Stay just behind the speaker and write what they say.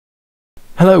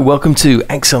Hello, welcome to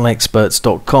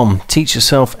excelexperts.com. Teach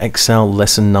Yourself Excel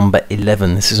lesson number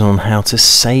 11. This is on how to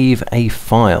save a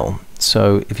file.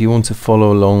 So if you want to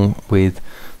follow along with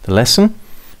the lesson,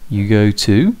 you go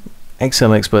to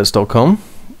excelexperts.com,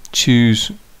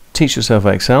 choose Teach Yourself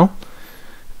Excel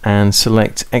and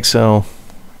select Excel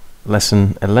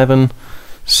lesson 11,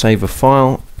 save a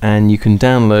file, and you can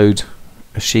download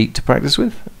a sheet to practice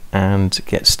with and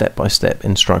get step-by-step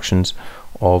instructions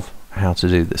of how to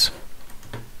do this.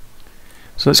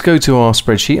 So let's go to our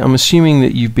spreadsheet. I'm assuming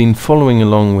that you've been following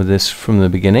along with this from the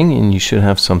beginning, and you should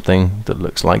have something that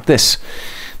looks like this.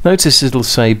 Notice it'll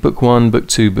say book 1, book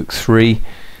 2, book 3,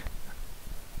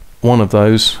 one of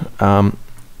those.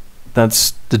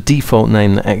 That's the default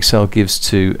name that Excel gives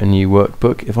to a new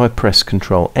workbook. If I press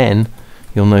Control N,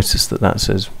 you'll notice that that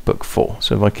says book 4.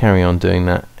 So if I carry on doing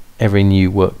that, every new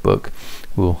workbook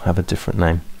will have a different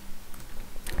name.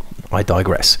 I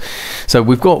digress. So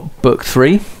we've got book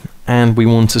 3 and we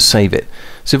want to save it.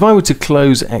 So if I were to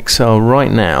close Excel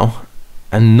right now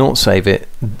and not save it,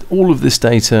 all of this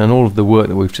data and all of the work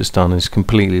that we've just done is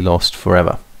completely lost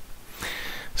forever.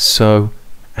 So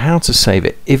how to save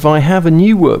it? If I have a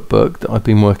new workbook that I've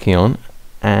been working on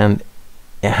and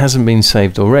it hasn't been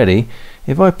saved already,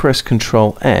 if I press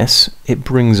Control S, it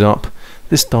brings up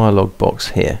this dialog box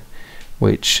here,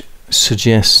 which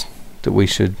suggests that we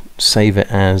should save it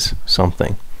as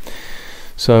something.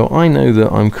 So I know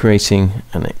that I'm creating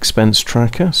an expense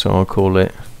tracker, so I'll call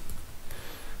it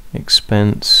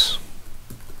expense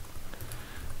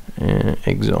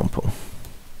example.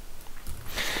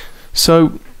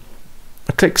 So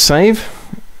I click save,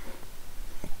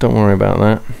 don't worry about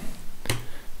that,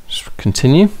 just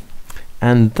continue,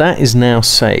 and that is now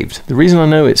saved. The reason I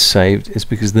know it's saved is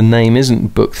because the name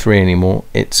isn't book 3 anymore,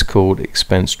 it's called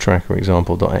expense tracker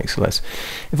example.xls.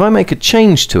 If I make a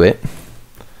change to it,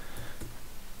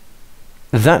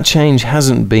 that change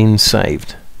hasn't been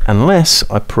saved unless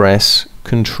I press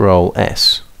Control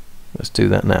S. Let's do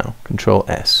that now. Control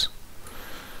S.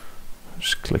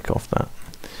 Just click off that.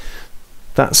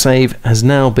 That save has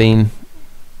now been,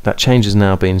 that change has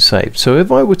now been saved. So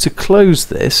if I were to close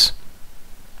this,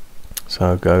 so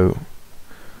I'll go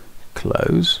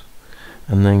close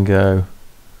and then go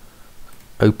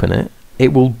open it,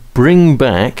 it will bring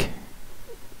back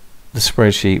the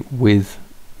spreadsheet with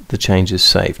the changes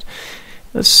saved.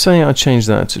 Let's say I change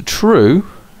that to true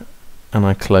and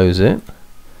I close it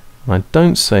and I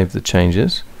don't save the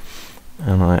changes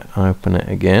and I open it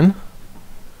again.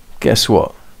 Guess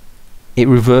what? It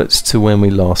reverts to when we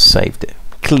last saved it,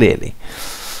 clearly.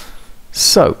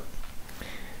 So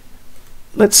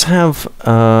let's have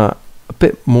a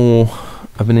bit more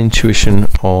of an intuition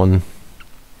on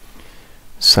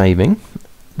saving.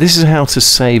 This is how to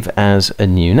save as a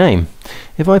new name.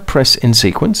 If I press in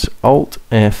sequence, Alt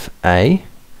F-A,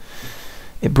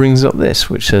 it brings up this,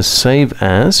 which says save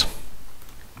as.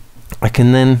 I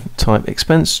can then type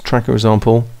expense tracker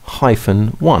example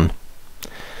 -1.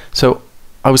 So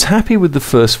I was happy with the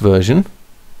first version,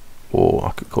 or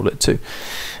I could call it 2.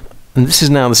 And this is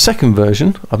now the second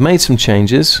version. I've made some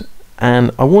changes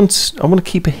and I want to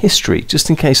keep a history just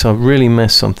in case I really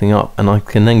mess something up, and I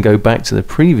can then go back to the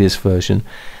previous version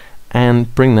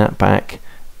and bring that back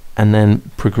and then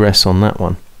progress on that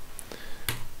one.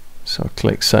 So I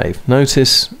click save.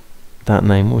 Notice that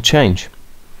name will change.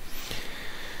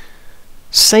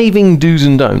 Saving do's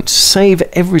and don'ts. Save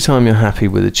every time you're happy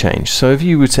with a change. So if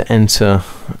you were to enter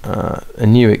a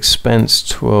new expense,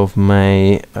 12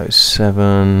 May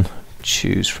 07,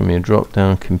 choose from your drop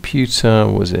down computer,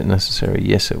 was it necessary?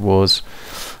 Yes, it was.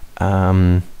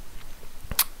 And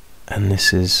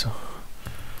this is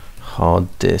hard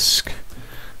disk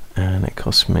and it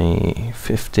cost me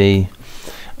 50,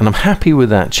 and I'm happy with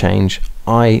that change.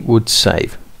 I would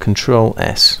save. Control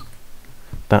S.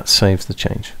 That saves the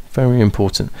change. Very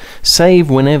important. Save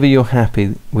whenever you're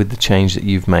happy with the change that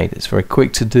you've made. It's very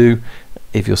quick to do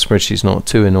if your spreadsheet's not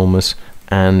too enormous,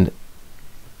 and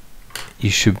you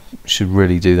should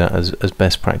really do that as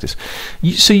best practice.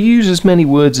 So use as many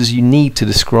words as you need to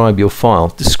describe your file.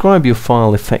 Describe your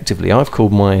file effectively. I've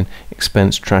called mine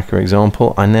expense tracker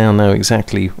example. I now know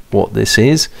exactly what this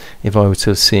is if I were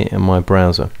to see it in my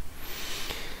browser.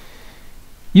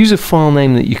 Use a file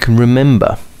name that you can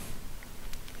remember.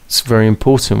 It's very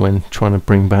important when trying to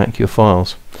bring back your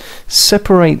files.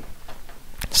 Separate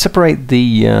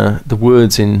the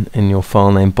words in your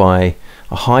file name by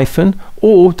a hyphen,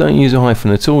 or don't use a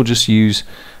hyphen at all, just use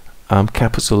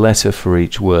capital letter for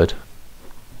each word.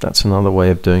 That's another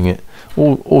way of doing it,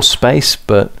 or space,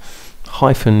 but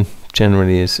hyphen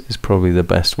generally is probably the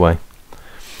best way.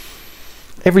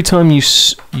 Every time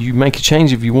you make a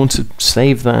change, if you want to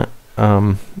save that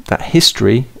that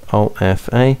history, Alt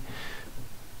F8,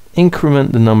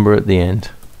 increment the number at the end.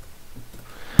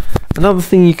 Another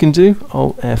thing you can do,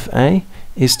 Alt F8,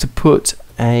 is to put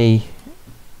a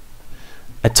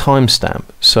timestamp.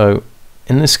 So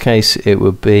in this case it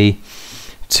would be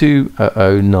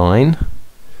 2009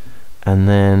 and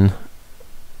then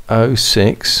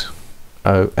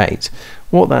 0608.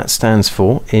 What that stands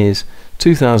for is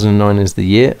 2009 is the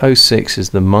year, 06 is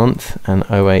the month, and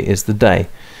 08 is the day.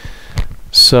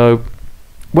 So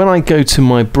when I go to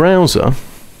my browser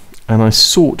and I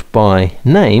sort by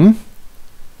name,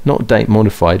 not date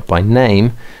modified, by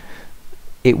name,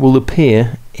 it will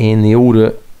appear in the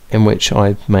order in which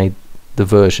I've made the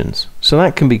versions. So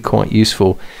that can be quite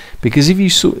useful, because if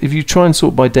you try and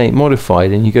sort by date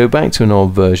modified and you go back to an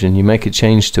old version, you make a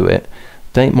change to it,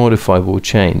 date modified will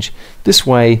change. This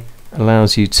way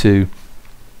allows you to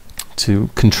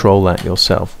control that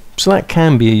yourself. So that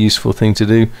can be a useful thing to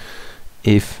do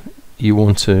if you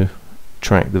want to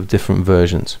track the different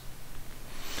versions.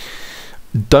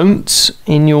 Don'ts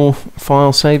in your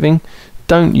file saving: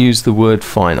 don't use the word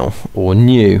final or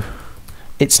new.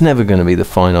 It's never going to be the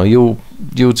final. You'll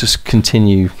just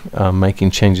continue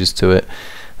making changes to it.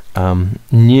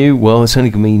 New, well, it's only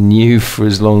going to be new for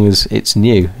as long as it's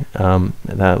new.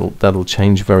 That'll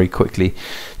change very quickly.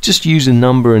 Just use a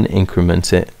number and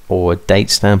increment it, or a date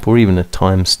stamp, or even a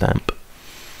time stamp.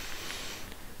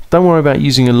 Don't worry about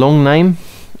using a long name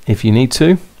if you need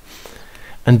to,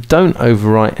 and don't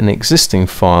overwrite an existing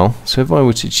file. So if I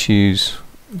were to choose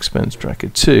Expense Tracker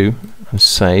 2 and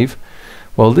save,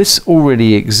 well, this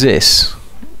already exists,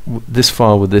 this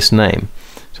file with this name.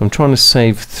 So I'm trying to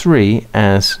save 3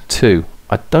 as 2.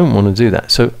 I don't want to do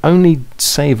that. So only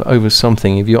save over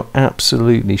something if you're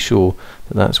absolutely sure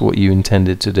that that's what you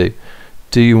intended to do.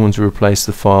 Do you want to replace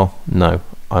the file? No,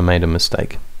 I made a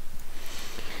mistake.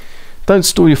 Don't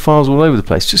store your files all over the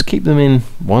place. Just keep them in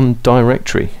one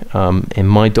directory, in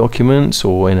My Documents,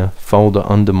 or in a folder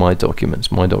under My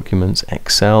Documents,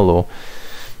 Excel, or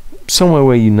somewhere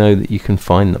where you know that you can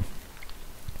find them.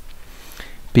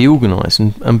 Be organized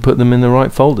and put them in the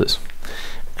right folders.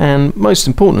 And most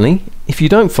importantly, if you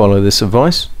don't follow this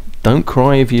advice, don't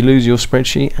cry if you lose your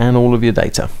spreadsheet and all of your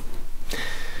data.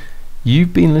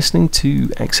 You've been listening to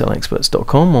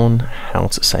ExcelExperts.com on how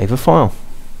to save a file.